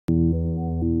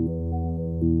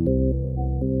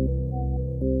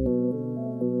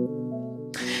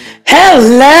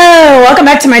Hello, welcome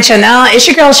back to my channel. It's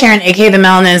your girl Sharon, aka the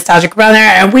Melanin Nostalgic Runner,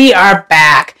 and we are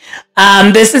back.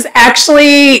 This is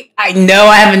actually, I know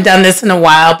I haven't done this in a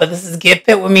while, but this is Get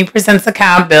Fit With Me Presents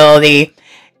Accountability,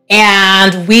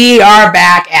 and we are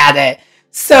back at it.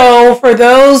 So for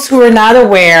those who are not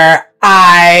aware,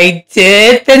 I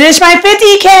did finish my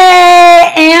 50K,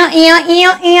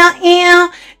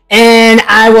 and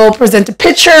I will present a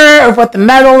picture of what the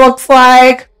medal looks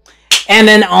like. And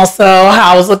then also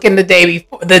how I was looking the day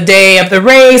before, the day of the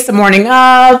race, the morning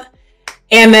of.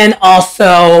 And then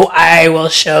also I will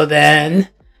show then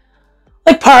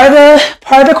like part of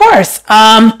the course.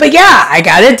 But yeah, I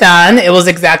got it done. It was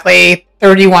exactly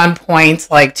 31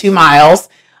 points, like 2 miles.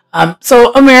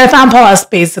 So a marathon plus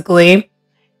basically.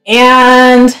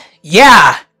 And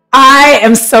yeah, I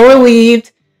am so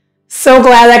relieved. So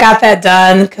glad I got that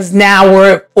done because now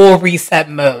we're at full reset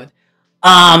mode.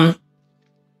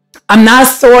 I'm not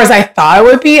as sore as I thought it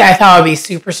would be. I thought it would be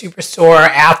super, super sore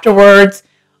afterwards.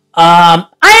 I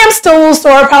am still a little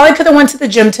sore. Probably could have went to the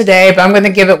gym today, but I'm going to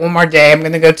give it one more day. I'm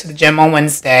going to go to the gym on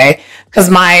Wednesday because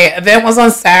my event was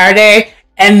on Saturday.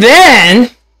 And then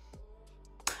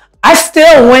I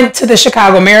still went to the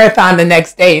Chicago Marathon the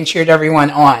next day and cheered everyone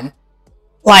on.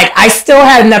 Like, I still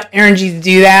had enough energy to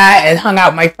do that and hung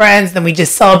out with my friends. Then we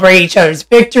just celebrate each other's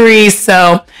victories.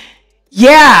 So,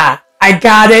 yeah, I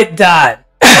got it done.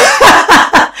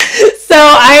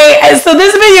 So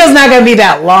this video is not going to be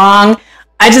that long.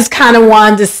 I just kind of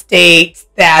wanted to state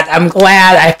that I'm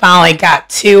glad I finally got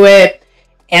to it.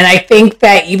 And I think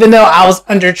that even though I was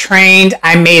undertrained,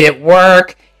 I made it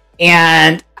work.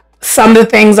 And some of the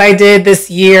things I did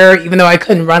this year, even though I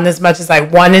couldn't run as much as I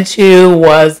wanted to,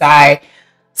 was I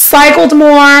cycled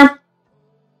more,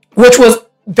 which was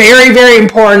very, very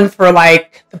important for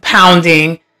like the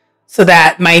pounding, so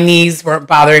that my knees weren't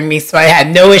bothering me. So I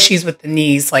had no issues with the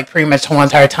knees, like pretty much the whole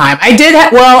entire time. I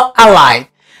lied.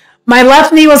 My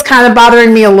left knee was kind of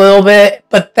bothering me a little bit,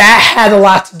 but that had a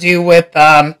lot to do with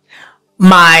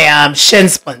my shin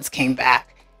splints came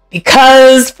back.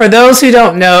 Because for those who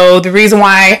don't know, the reason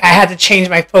why I had to change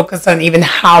my focus on even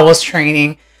how I was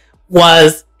training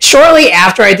was shortly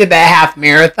after I did that half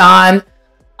marathon,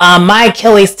 my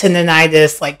Achilles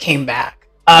tendonitis came back.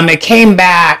 It came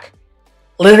back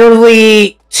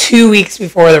literally 2 weeks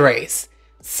before the race.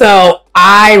 So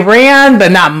I ran,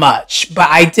 but not much. But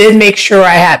I did make sure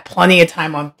I had plenty of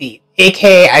time on feet.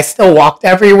 AKA, I still walked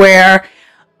everywhere.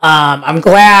 I'm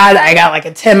glad I got like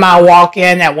a 10-mile walk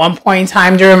in at one point in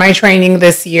time during my training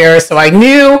this year. So I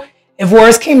knew if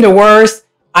worse came to worse,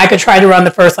 I could try to run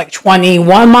the first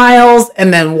 21 miles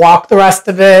and then walk the rest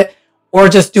of it, or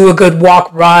just do a good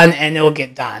walk run and it'll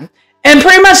get done. And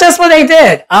pretty much that's what I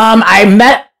did. I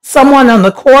met someone on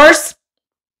the course.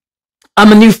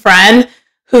 I'm a new friend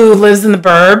who lives in the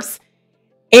burbs,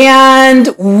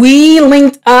 and we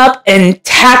linked up and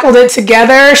tackled it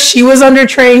together. She was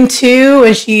undertrained too,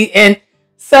 and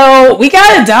so we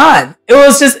got it done. It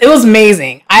was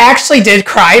amazing. I actually did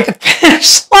cry at the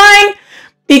finish line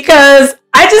because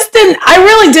I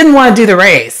really didn't want to do the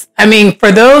race. I mean,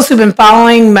 for those who've been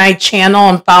following my channel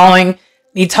and following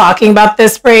me talking about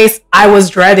this race, I was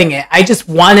dreading it. I just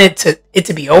wanted it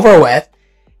to be over with.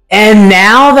 And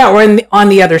now that we're on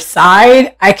the other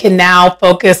side, I can now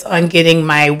focus on getting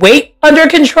my weight under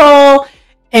control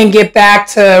and get back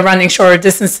to running shorter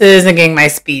distances and getting my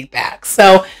speed back.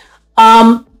 So,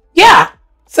 yeah.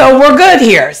 So we're good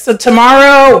here. So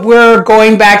tomorrow we're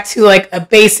going back to a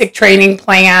basic training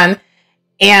plan.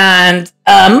 And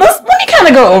let me kind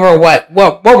of go over what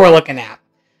we're looking at.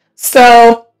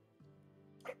 So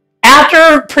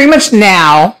after pretty much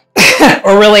now,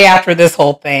 or really after this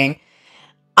whole thing,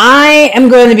 I am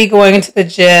going to be going into the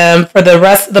gym for the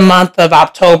rest of the month of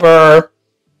October.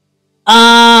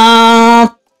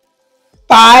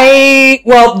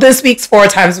 This week's 4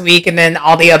 times a week, and then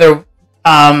all the other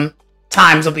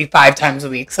times will be 5 times a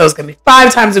week. So it's going to be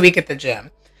 5 times a week at the gym.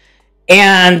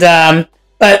 And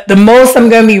but the most I'm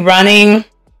going to be running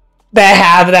that I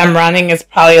have them running is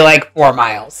probably 4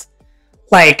 miles.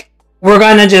 We're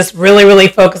going to just really, really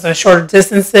focus on shorter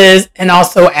distances and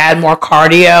also add more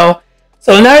cardio.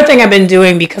 So another thing I've been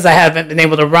doing, because I haven't been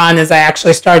able to run, is I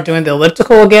actually started doing the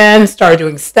elliptical again, started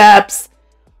doing steps.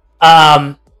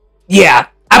 Yeah,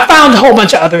 I found a whole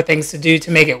bunch of other things to do to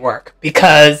make it work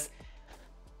because,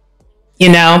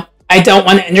 I don't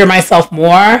want to injure myself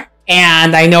more.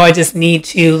 And I know I just need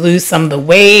to lose some of the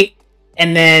weight.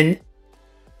 And then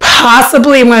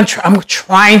possibly I'm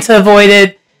trying to avoid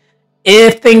it.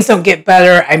 If things don't get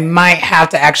better, I might have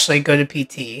to actually go to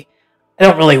PT. I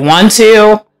don't really want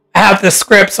to. I have the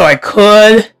script, so I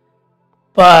could.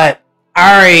 But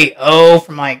REO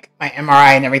from like my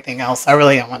MRI and everything else. I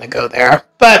really don't want to go there.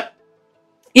 But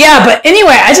yeah, but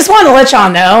anyway, I just wanted to let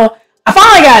y'all know I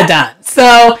finally got it done.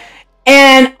 So,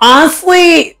 and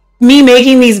honestly, me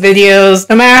making these videos,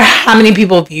 no matter how many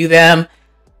people view them,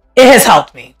 it has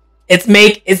helped me.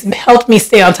 It's helped me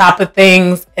stay on top of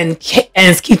things and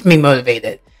it's keeping me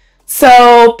motivated.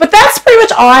 So, but that's pretty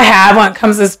much all I have when it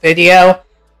comes to this video.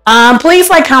 Please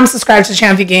like, comment, subscribe to the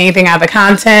channel if you get anything out of the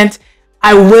content.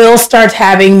 I will start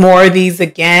having more of these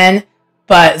again,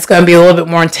 but it's going to be a little bit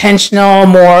more intentional,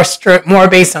 more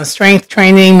based on strength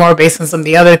training, more based on some of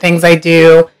the other things I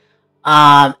do.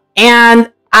 And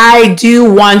I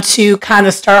do want to kind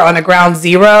of start on a ground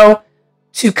zero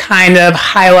to kind of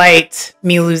highlight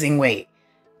me losing weight.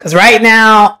 Because right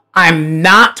now, I'm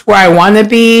not where I want to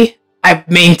be. I've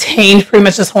maintained pretty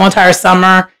much this whole entire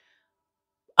summer.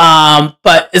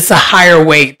 But it's a higher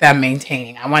weight that I'm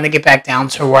maintaining. I want to get back down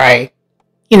to where I,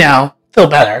 feel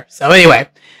better. So anyway,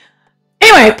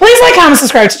 please like, comment,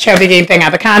 subscribe to the channel if you get anything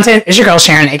out of the content. It's your girl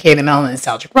Sharon, aka the Melanin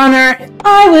Nostalgic Runner, and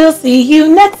I will see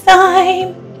you next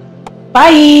time. Bye.